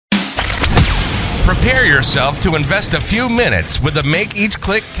Prepare yourself to invest a few minutes with the Make Each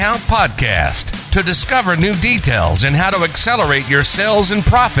Click Count podcast to discover new details and how to accelerate your sales and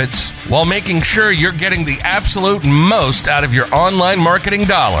profits while making sure you're getting the absolute most out of your online marketing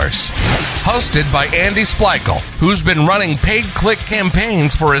dollars. Hosted by Andy Splichal, who's been running paid click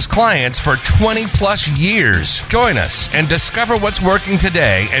campaigns for his clients for 20 plus years. Join us and discover what's working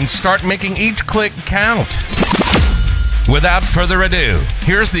today and start making each click count. Without further ado,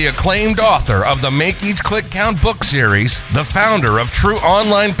 here's the acclaimed author of the Make Each Click Count book series, the founder of True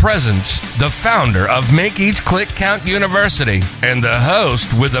Online Presence, the founder of Make Each Click Count University, and the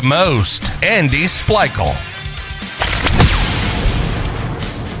host with the most, Andy Splichal.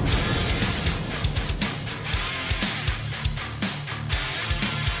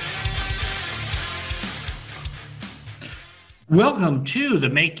 Welcome to the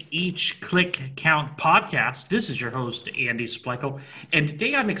Make Each Click Count podcast. This is your host, Andy Splichal, and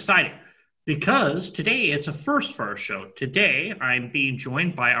today I'm excited because today it's a first for our show. Today I'm being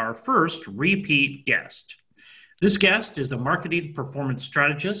joined by our first repeat guest. This guest is a marketing performance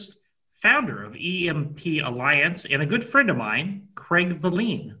strategist, founder of EMP Alliance, and a good friend of mine, Craig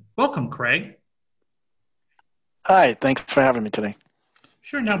Valine. Welcome, Craig. Hi, thanks for having me today.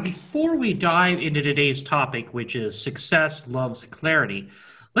 Sure. Now, before we dive into today's topic, which is Success Loves Clarity,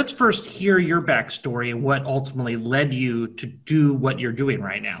 let's first hear your backstory and what ultimately led you to do what you're doing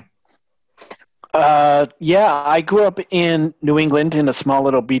right now. I grew up in New England in a small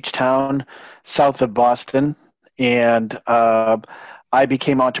little beach town south of Boston, and I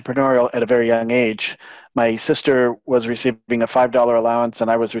became entrepreneurial at a very young age. My sister was receiving a $5 allowance,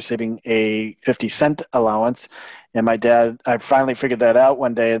 and I was receiving a 50-cent allowance. And my dad, I finally figured that out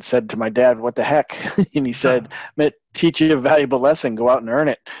one day and said to my dad, "What the heck?" And he said, "Teach you a valuable lesson, go out and earn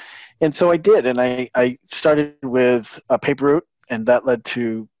it." And so I did. And I started with a paper route, and that led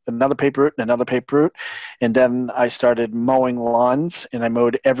to another paper route and another paper route. And then I started mowing lawns, and I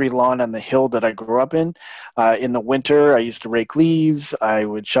mowed every lawn on the hill that I grew up in. In the winter, I used to rake leaves. I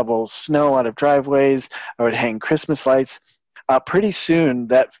would shovel snow out of driveways. I would hang Christmas lights. Pretty soon,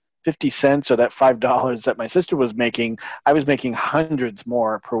 that 50 cents or that $5 that my sister was making, I was making hundreds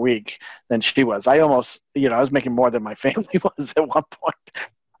more per week than she was. I was making more than my family was at one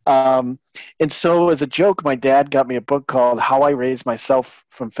point. And so as a joke, my dad got me a book called How I Raised Myself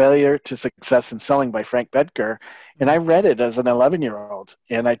from Failure to Success in Selling by Frank Bedker. And I read it as an 11-year-old,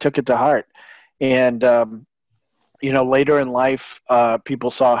 and I took it to heart. And, later in life, people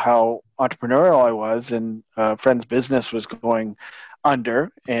saw how entrepreneurial I was, and a friend's business was going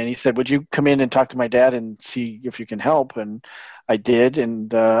under, and he said, "Would you come in and talk to my dad and see if you can help?" And I did,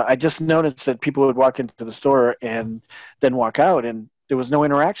 and I just noticed that people would walk into the store and then walk out, and there was no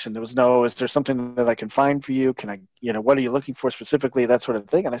interaction. There was no, "Is there something that I can find for you? Can I, what are you looking for specifically?" That sort of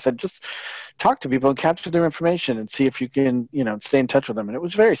thing. And I said, just talk to people and capture their information and see if you can, stay in touch with them. And it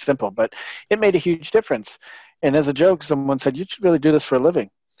was very simple, but it made a huge difference. And as a joke, someone said, "You should really do this for a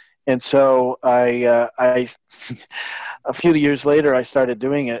living." And so I a few years later, I started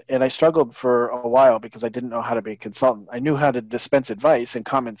doing it, and I struggled for a while because I didn't know how to be a consultant. I knew how to dispense advice and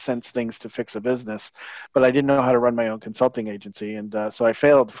common sense things to fix a business, but I didn't know how to run my own consulting agency. And so I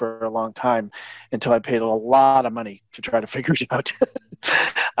failed for a long time until I paid a lot of money to try to figure it out.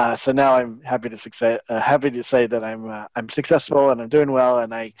 So now I'm happy to say that I'm successful and I'm doing well,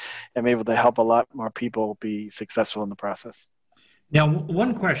 and I am able to help a lot more people be successful in the process. Now,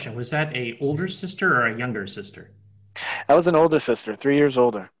 one question, was that a older sister or a younger sister? I was an older sister, 3 years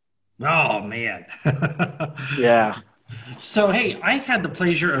older. Oh, man. Yeah. So, hey, I had the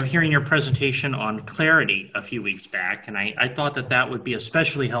pleasure of hearing your presentation on clarity a few weeks back, and I thought that would be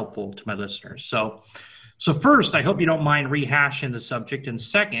especially helpful to my listeners. So first, I hope you don't mind rehashing the subject. And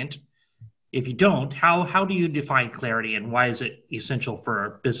second, if you don't, how do you define clarity, and why is it essential for a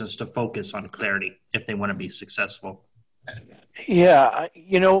business to focus on clarity if they want to be successful? Yeah,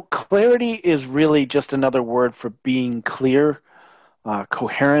 clarity is really just another word for being clear,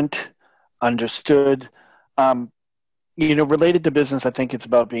 coherent, understood. Related to business, I think it's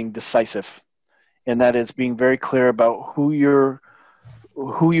about being decisive, and that is being very clear about who you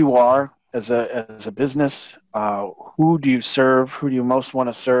are as a business. Who do you serve? Who do you most want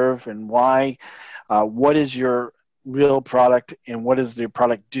to serve, and why? What is your real product, and what does your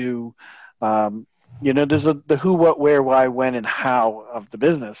product do? There's the who, what, where, why, when, and how of the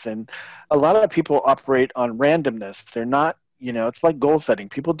business. And a lot of people operate on randomness. They're not, it's like goal setting.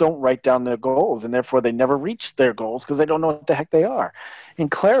 People don't write down their goals, and therefore they never reach their goals because they don't know what the heck they are.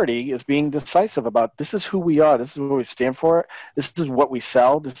 And clarity is being decisive about, this is who we are. This is what we stand for. This is what we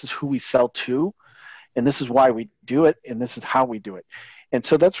sell. This is who we sell to. And this is why we do it. And this is how we do it. And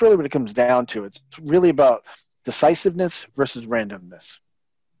so that's really what it comes down to. It's really about decisiveness versus randomness.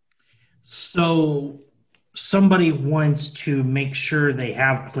 So somebody wants to make sure they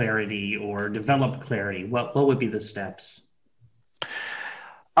have clarity or develop clarity. What would be the steps?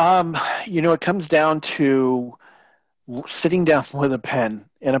 It comes down to sitting down with a pen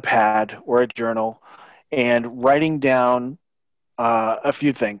and a pad or a journal and writing down a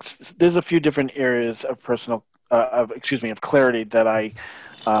few things. There's a few different areas of of clarity that I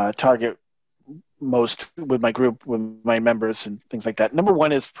target most with my group, with my members and things like that. Number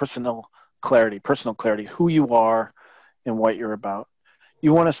one is personal clarity, who you are and what you're about.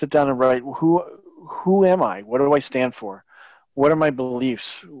 You want to sit down and write, who am I? What do I stand for? What are my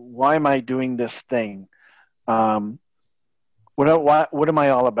beliefs? Why am I doing this thing? What am I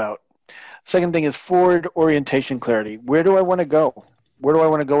all about? Second thing is forward orientation clarity. Where do I want to go? Where do I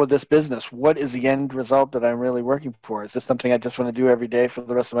want to go with this business? What is the end result that I'm really working for? Is this something I just want to do every day for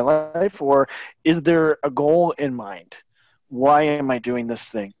the rest of my life? Or is there a goal in mind? Why am I doing this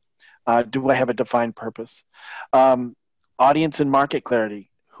thing? Do I have a defined purpose? Audience and market clarity.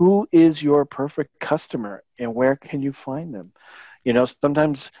 Who is your perfect customer and where can you find them?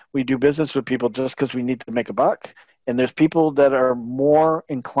 Sometimes we do business with people just because we need to make a buck. And there's people that are more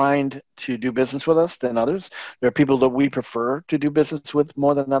inclined to do business with us than others. There are people that we prefer to do business with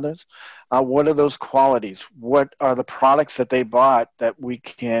more than others. What are those qualities? What are the products that they bought that we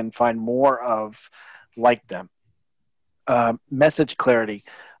can find more of like them? Message clarity,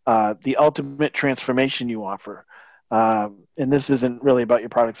 the ultimate transformation you offer. And this isn't really about your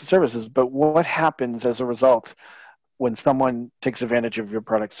products and services, but what happens as a result when someone takes advantage of your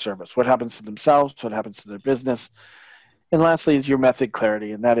product or service? What happens to themselves? What happens to their business? And lastly is your method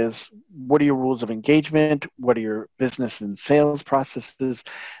clarity, and that is, what are your rules of engagement? What are your business and sales processes?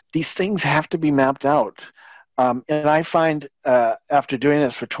 These things have to be mapped out. And I find after doing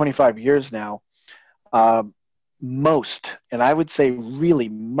this for 25 years now, most, and I would say really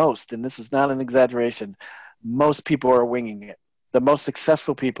most, and this is not an exaggeration, most people are winging it. The most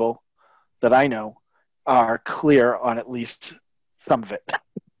successful people that I know are clear on at least some of it.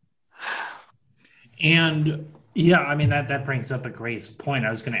 And yeah, I mean that brings up a great point.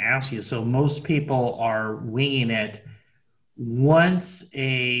 I was going to ask you. So most people are winging it. Once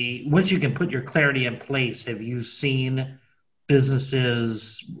you can put your clarity in place, have you seen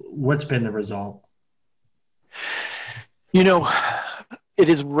businesses? What's been the result? It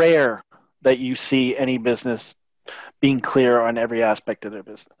is rare that you see any business being clear on every aspect of their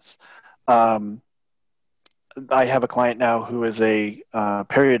business. I have a client now who is a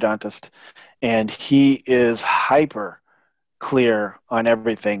periodontist, and he is hyper clear on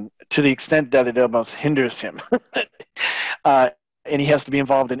everything to the extent that it almost hinders him. And he has to be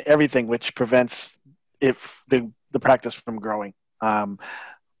involved in everything, which prevents the practice from growing.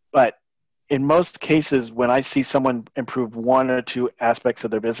 But in most cases, when I see someone improve one or two aspects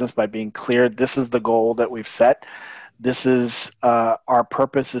of their business by being clear, this is the goal that we've set. This is our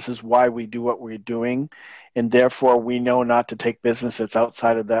purpose. This is why we do what we're doing. And therefore, we know not to take business that's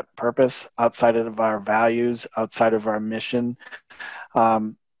outside of that purpose, outside of our values, outside of our mission.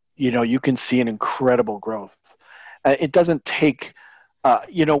 You can see an incredible growth. It doesn't take,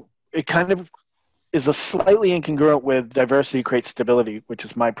 it kind of is a slightly incongruent with diversity creates stability, which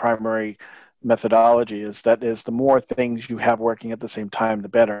is my primary methodology, is the more things you have working at the same time, the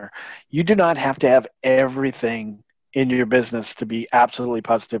better. You do not have to have everything in your business to be absolutely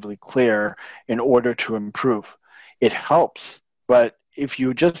positively clear in order to improve. It helps, but if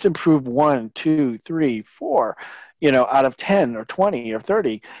you just improve 1, 2, 3, 4, out of 10 or 20 or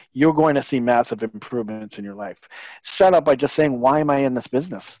 30, you're going to see massive improvements in your life. Start out by just saying, why am I in this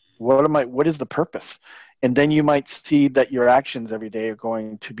business? What is the purpose? And then you might see that your actions every day are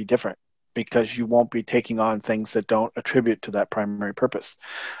going to be different because you won't be taking on things that don't attribute to that primary purpose.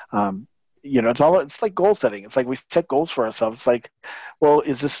 It's like goal setting. It's like we set goals for ourselves. It's like, well,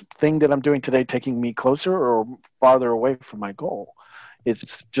 is this thing that I'm doing today taking me closer or farther away from my goal?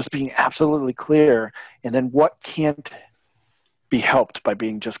 It's just being absolutely clear. And then what can't be helped by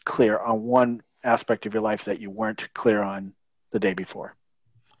being just clear on one aspect of your life that you weren't clear on the day before?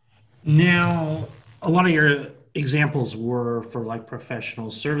 Now, a lot of your examples were for like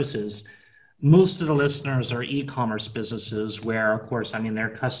professional services. Most of the listeners are e-commerce businesses where, of course, their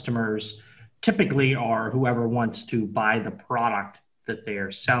customers typically are whoever wants to buy the product that they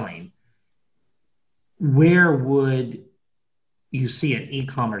are selling. Where would you see an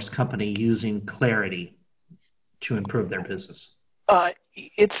e-commerce company using clarity to improve their business?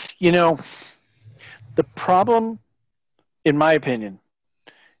 It's, the problem, in my opinion,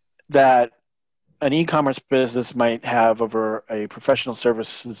 that an e-commerce business might have over a professional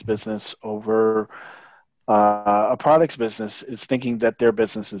services business over a products business is thinking that their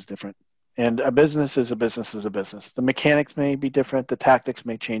business is different. And a business is a business is a business. The mechanics may be different, the tactics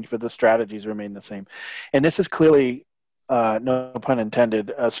may change, but the strategies remain the same. And this is clearly, no pun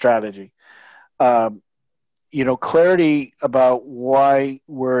intended, a strategy. Clarity about why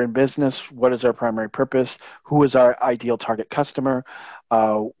we're in business, what is our primary purpose, who is our ideal target customer,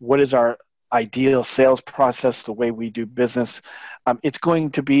 what is our ideal sales process, the way we do business. It's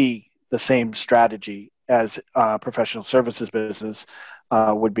going to be the same strategy as a professional services business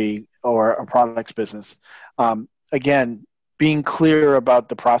would be, or a products business. Again, being clear about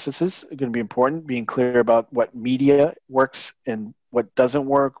the processes is going to be important. Being clear about what media works and what doesn't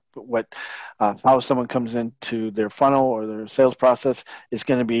work, how someone comes into their funnel or their sales process is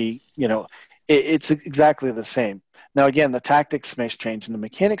going to be, it's exactly the same. Now, again, the tactics may change and the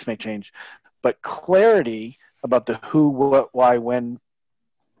mechanics may change, but clarity about the who, what, why, when,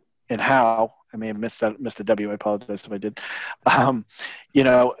 and how. I may have missed the W. I apologize if I did.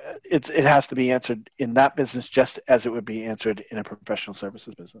 It has to be answered in that business just as it would be answered in a professional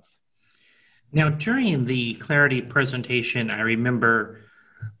services business. Now, during the clarity presentation, I remember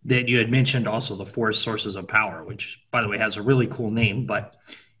that you had mentioned also the 4 sources of power, which, by the way, has a really cool name. But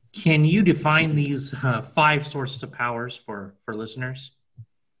can you define these 5 sources of powers for listeners?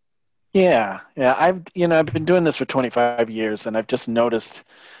 Yeah. I've been doing this for 25 years, and I've just noticed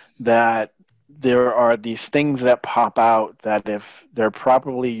that there are these things that pop out that, if they're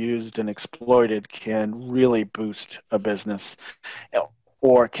properly used and exploited, can really boost a business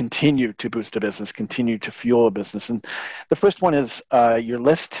or continue to boost a business, continue to fuel a business. And the first one is your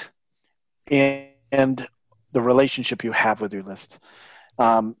list and the relationship you have with your list.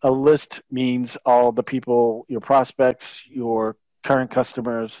 A list means all the people, your prospects, your current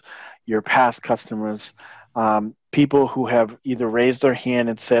customers, your past customers, people who have either raised their hand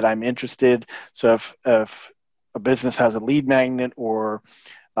and said, I'm interested. So if a business has a lead magnet or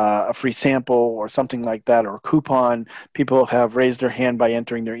a free sample or something like that, or a coupon, people have raised their hand by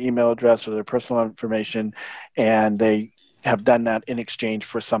entering their email address or their personal information, and they have done that in exchange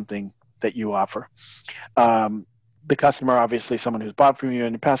for something that you offer. The customer, obviously, someone who's bought from you,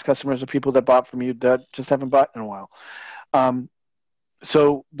 and your past customers are people that bought from you that just haven't bought in a while.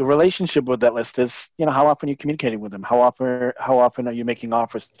 So the relationship with that list is, how often are you communicating with them? How often are you making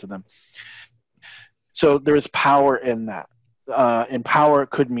offers to them? So there is power in that. And power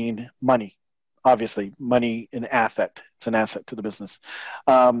could mean money. Obviously, money, an asset. It's an asset to the business.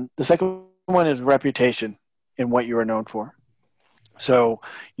 The second one is reputation and what you are known for. So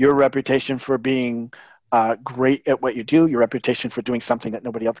your reputation for being great at what you do, your reputation for doing something that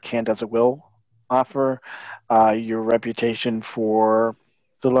nobody else can, does, or will offer, your reputation for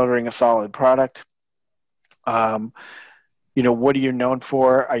delivering a solid product. What are you known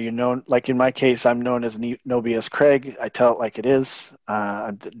for? Are you known, like in my case, I'm known as No BS Craig. I tell it like it is.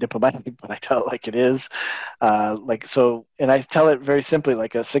 I'm diplomatic, but I tell it like it is. And I tell it very simply,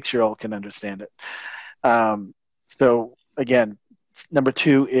 like a 6-year-old can understand it. So again, number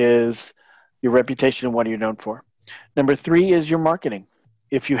 2 is your reputation and what are you known for. Number 3 is your marketing.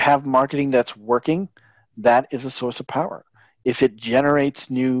 If you have marketing that's working, that is a source of power. If it generates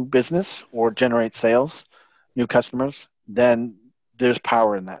new business or generates sales, new customers, then there's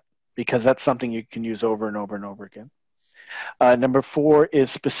power in that, because that's something you can use over and over and over again. Number 4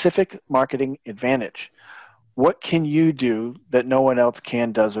 is specific marketing advantage. What can you do that no one else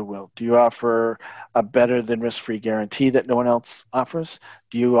can, does, or will? Do you offer a better than risk-free guarantee that no one else offers?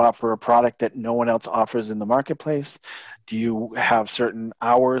 Do you offer a product that no one else offers in the marketplace? Do you have certain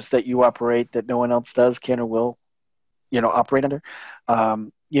hours that you operate that no one else does, can, or will, operate under?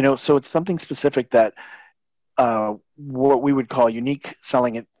 So it's something specific that what we would call unique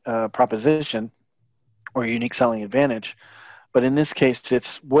selling proposition or unique selling advantage. But in this case,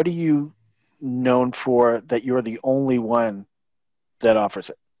 it's what are you known for that you're the only one that offers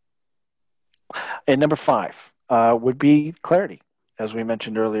it. And number 5 would be clarity, as we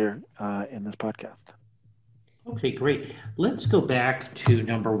mentioned earlier in this podcast. Okay, great. Let's go back to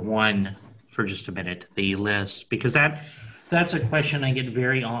number 1 for just a minute, the list, because that's a question I get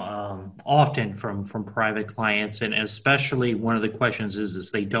very often from private clients, and especially one of the questions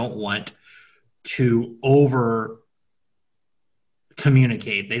is they don't want to over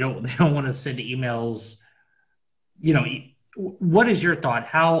communicate. They don't want to send emails. What is your thought?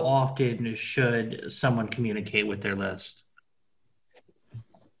 How often should someone communicate with their list?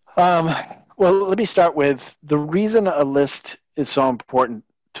 Well, let me start with the reason a list is so important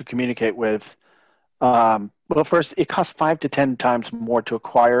to communicate with. Well, first, it costs 5 to 10 times more to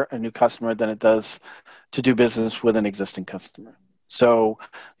acquire a new customer than it does to do business with an existing customer. So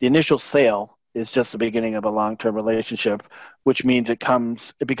the initial sale is just the beginning of a long-term relationship, which means it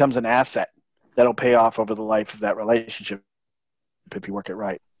becomes an asset that'll pay off over the life of that relationship if you work it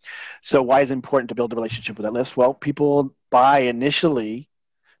right. So why is it important to build a relationship with that list? Well, people buy initially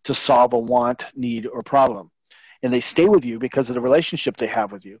to solve a want, need, or problem. And they stay with you because of the relationship they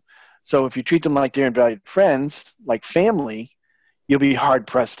have with you. So if you treat them like dear and valued friends, like family, you'll be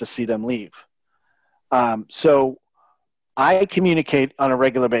hard-pressed to see them leave. So I communicate on a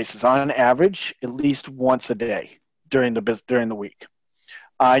regular basis, on average, at least once a day during the week.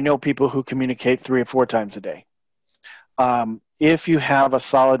 I know people who communicate 3 or 4 times a day. If you have a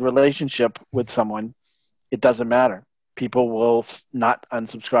solid relationship with someone, it doesn't matter. People will not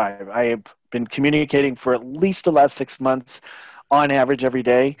unsubscribe. I have been communicating for at least the last 6 months, on average every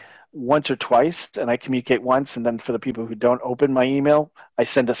day, once or twice, and I communicate once, and then for the people who don't open my email, I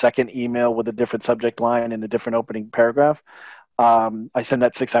send a second email with a different subject line and a different opening paragraph. I send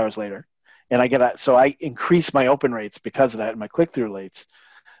that 6 hours later, and so I increase my open rates because of that and my click-through rates.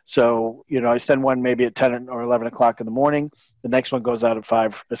 So, I send one maybe at 10 or 11 o'clock in the morning. The next one goes out at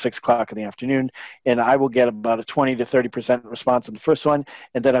 5 or 6 o'clock in the afternoon, and I will get about a 20 to 30% response on the first one,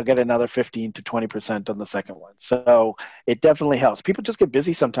 and then I'll get another 15 to 20% on the second one. So it definitely helps. People just get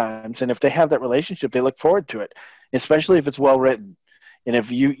busy sometimes, and if they have that relationship, they look forward to it, especially if it's well written. And if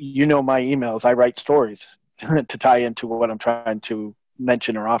you know my emails, I write stories to tie into what I'm trying to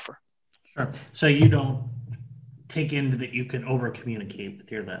mention or offer. Sure. So you don't take into that you can over communicate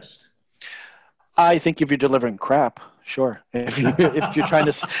with your list. I think if you're delivering crap, sure. If you're trying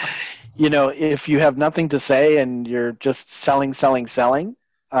to, if you have nothing to say and you're just selling,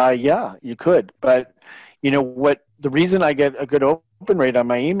 yeah, you could. But the reason I get a good open rate on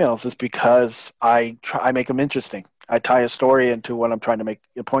my emails is because I make them interesting. I tie a story into what I'm trying to make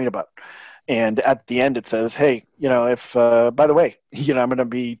a point about. And at the end, it says, hey, if, by the way, I'm going to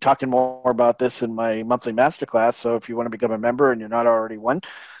be talking more about this in my monthly masterclass. So if you want to become a member and you're not already one,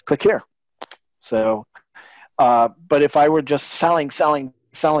 click here. So, but if I were just selling,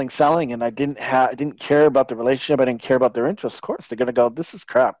 and I didn't care about the relationship, I didn't care about their interests, of course, they're going to go, this is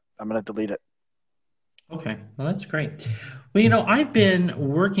crap. I'm going to delete it. Okay. Well, that's great. Well, I've been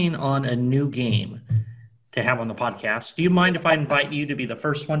working on a new game to have on the podcast. Do you mind if I invite you to be the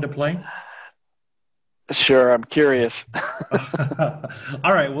first one to play? Sure, I'm curious.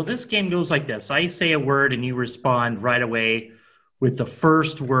 All right. Well, this game goes like this. I say a word and you respond right away with the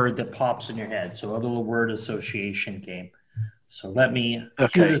first word that pops in your head. So a little word association game. So let me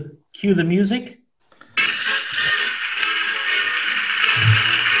cue the music.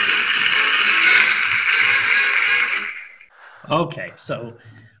 Okay. So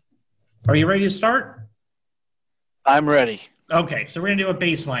are you ready to start? I'm ready. Okay, so we're going to do a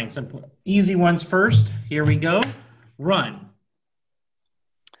baseline. Simple. Easy ones first. Here we go. Run.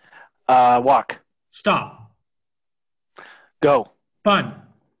 Walk. Stop. Go. Fun.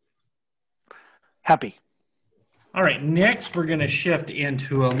 Happy. All right, next we're going to shift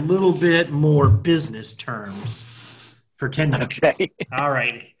into a little bit more business terms for 10 minutes. Okay. All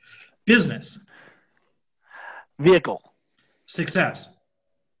right. Business. Vehicle. Success.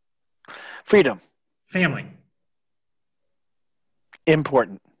 Freedom. Family.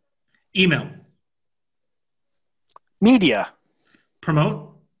 Important. Email. Media.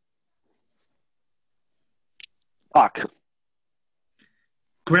 Promote. Talk.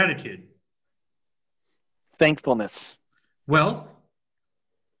 Gratitude. Thankfulness. Wealth.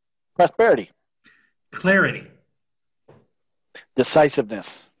 Prosperity. Clarity.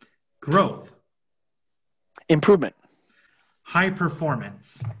 Decisiveness. Growth. Improvement. High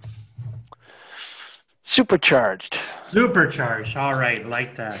performance. Supercharged. Supercharged. All right,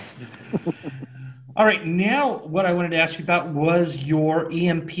 like that. All right, now what I wanted to ask you about was your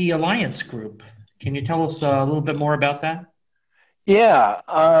EMP Alliance group. Can you tell us a little bit more about that? Yeah.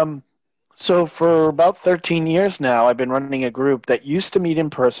 So for about 13 years now, I've been running a group that used to meet in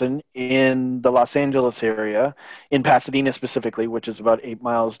person in the Los Angeles area, in Pasadena specifically, which is about 8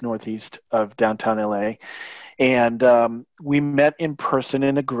 miles northeast of downtown LA. And we met in person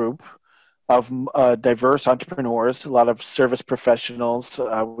in a group of diverse entrepreneurs, a lot of service professionals.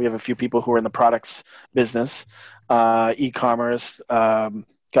 We have a few people who are in the products business, e-commerce,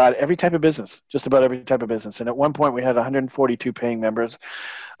 every type of business, just about every type of business. And at one point we had 142 paying members,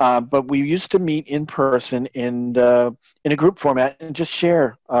 but we used to meet in person in a group format and just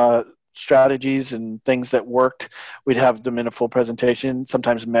share strategies and things that worked. We'd have them in a full presentation.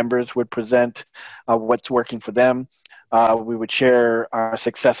 Sometimes members would present what's working for them. We would share our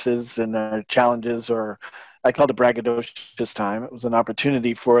successes and our challenges, or I called it braggadocious time. It was an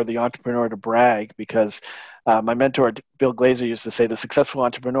opportunity for the entrepreneur to brag because my mentor, Bill Glazer, used to say the successful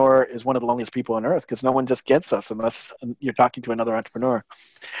entrepreneur is one of the loneliest people on earth because no one just gets us unless you're talking to another entrepreneur.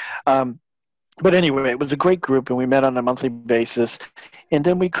 But anyway, it was a great group, and we met on a monthly basis, and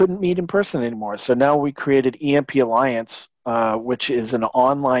then we couldn't meet in person anymore. So now we created EMP Alliance, which is an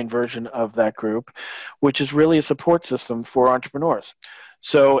online version of that group, which is really a support system for entrepreneurs.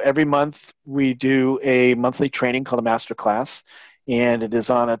 So every month we do a monthly training called a masterclass, and it is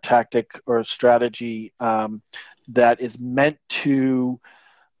on a tactic or a strategy that is meant to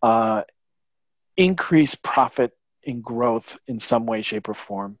increase profit and growth in some way, shape, or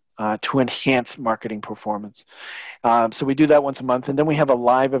form. To enhance marketing performance. So we do that once a month. And then we have a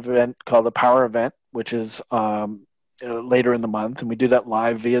live event called the Power Event, which is later in the month. And we do that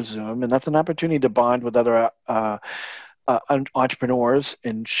live via Zoom. And that's an opportunity to bond with other entrepreneurs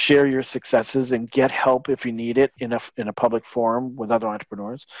and share your successes and get help if you need it in a public forum with other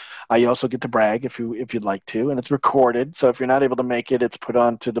entrepreneurs. You also get to brag if you'd like to. And it's recorded. So if you're not able to make it, it's put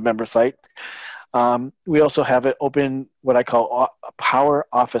onto the member site. We also have it open, what I call Power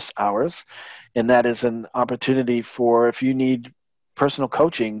Office Hours, and that is an opportunity for if you need personal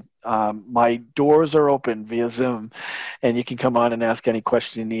coaching. My doors are open via Zoom, and you can come on and ask any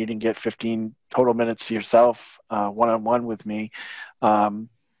question you need and get 15 total minutes to yourself, one-on-one with me.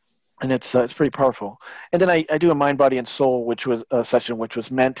 And it's pretty powerful. And then I do a Mind, Body, and Soul, which was a session which was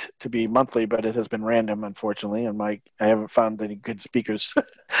meant to be monthly, but it has been random, unfortunately, and I haven't found any good speakers.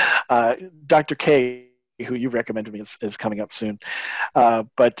 Dr. K, who you recommended me, is coming up soon.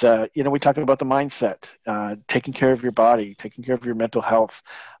 But we talk about the mindset, taking care of your body, taking care of your mental health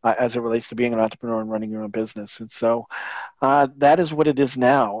as it relates to being an entrepreneur and running your own business. And so that is what it is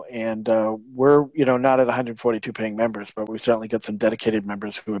now. And we're, not at 142 paying members, but we certainly got some dedicated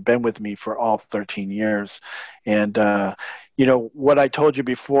members who have been with me for all 13 years. And, what I told you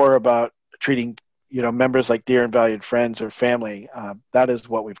before about treating members like dear and valued friends or family, that is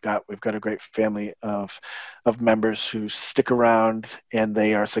what we've got. We've got a great family of members who stick around and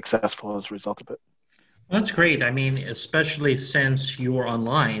they are successful as a result of it. Well, that's great. I mean, especially since you're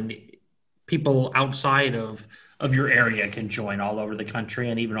online, people outside of your area can join all over the country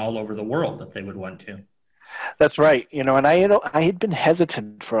and even all over the world if they would want to. That's right. And I had been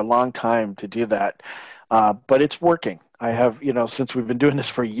hesitant for a long time to do that, but it's working. I have, since we've been doing this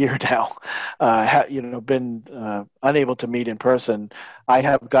for a year now, been unable to meet in person. I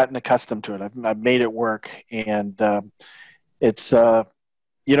have gotten accustomed to it. I've made it work, and it's, and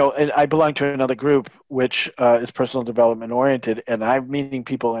I belong to another group which is personal development oriented, and I'm meeting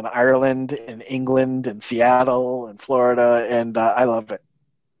people in Ireland, in England, in Seattle, in Florida, and I love it.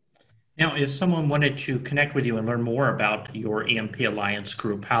 Now, if someone wanted to connect with you and learn more about your EMP Alliance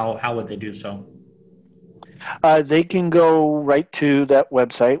group, how would they do so? They can go right to that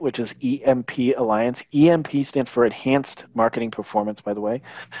website, which is EMP Alliance. EMP stands for Enhanced Marketing Performance, by the way.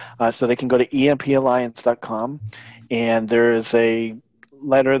 So they can go to empalliance.com, and there is a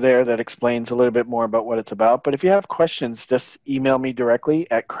letter there that explains a little bit more about what it's about. But if you have questions, just email me directly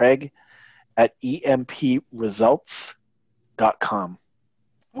at craig@empresults.com.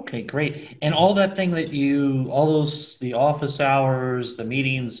 Okay, great. And all that thing that the office hours, the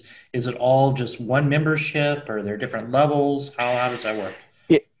meetings, is it all just one membership, or are there different levels? How does that work?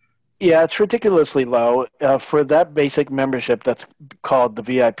 Yeah, it's ridiculously low. For that basic membership, that's called the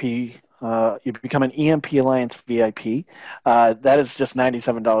VIP. You become an EMP Alliance VIP. That is just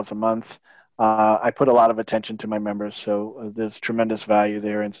 $97 a month. I put a lot of attention to my members, so there's tremendous value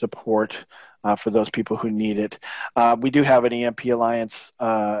there and support for those people who need it. We do have an EMP Alliance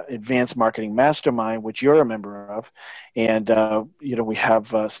Advanced Marketing Mastermind, which you're a member of, and we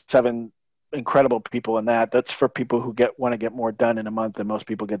have 7 incredible people in that. That's for people who want to get more done in a month than most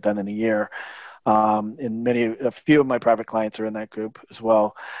people get done in a year. And a few of my private clients are in that group as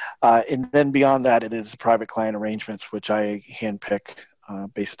well. And then beyond that, it is private client arrangements, which I handpick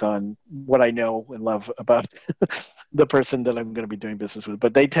based on what I know and love about the person that I'm going to be doing business with.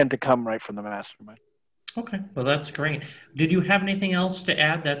 But they tend to come right from the mastermind. Okay, well, that's great. Did you have anything else to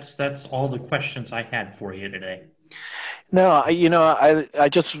add? That's all the questions I had for you today. No, I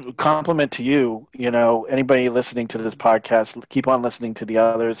just compliment to you, anybody listening to this podcast, keep on listening to the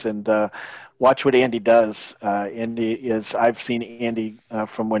others and watch what Andy does. I've seen Andy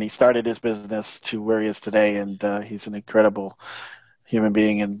from when he started his business to where he is today, and he's an incredible human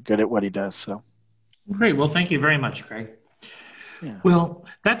being and good at what he does. So, great. Well, thank you very much, Craig. Yeah. Well,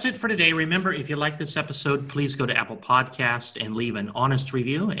 that's it for today. Remember, if you like this episode, please go to Apple Podcast and leave an honest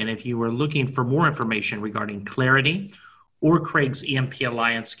review. And if you are looking for more information regarding Clarity or Craig's EMP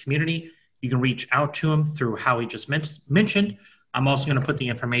Alliance community, you can reach out to him through how he just mentioned. I'm also going to put the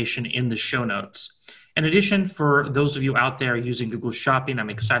information in the show notes. In addition, for those of you out there using Google Shopping, I'm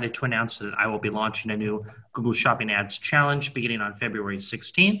excited to announce that I will be launching a new Google Shopping Ads Challenge beginning on February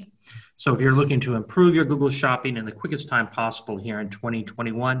 16th. So if you're looking to improve your Google Shopping in the quickest time possible here in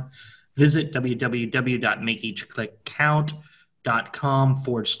 2021, visit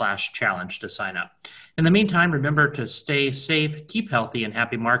www.makeeachclickcount.com/challenge to sign up. In the meantime, remember to stay safe, keep healthy, and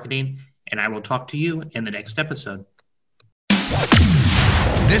happy marketing, and I will talk to you in the next episode.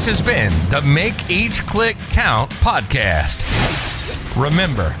 This has been the Make Each Click Count podcast.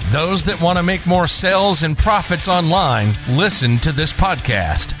 Remember, those that want to make more sales and profits online, listen to this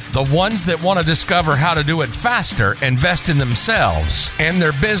podcast. The ones that want to discover how to do it faster, invest in themselves and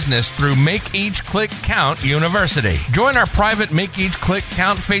their business through Make Each Click Count University. Join our private Make Each Click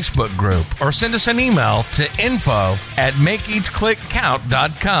Count Facebook group or send us an email to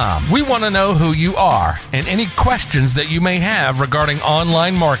info@makeeachclickcount.com. We want to know who you are and any questions that you may have regarding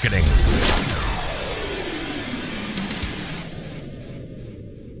online marketing.